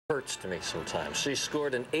hurts to me sometimes. She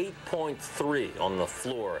scored an 8.3 on the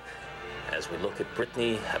floor as we look at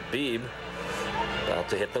Brittnee Habbib about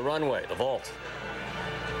to hit the runway, the vault.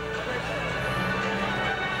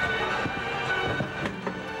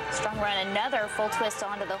 Strong run, another full twist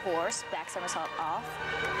onto the horse, back somersault off.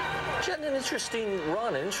 She had an interesting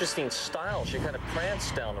run, an interesting style. She kind of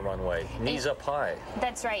pranced down the runway, knees up high.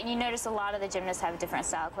 That's right, and you notice a lot of the gymnasts have a different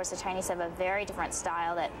style. Of course, the Chinese have a very different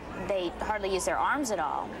style that they hardly use their arms at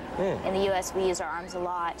all. In the U.S., we use our arms a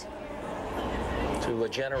lot. To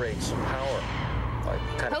generate some power. Like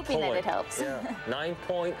kind Hoping of that it helps. Yeah,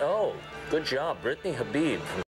 9.0. Good job, Brittnee Habbib.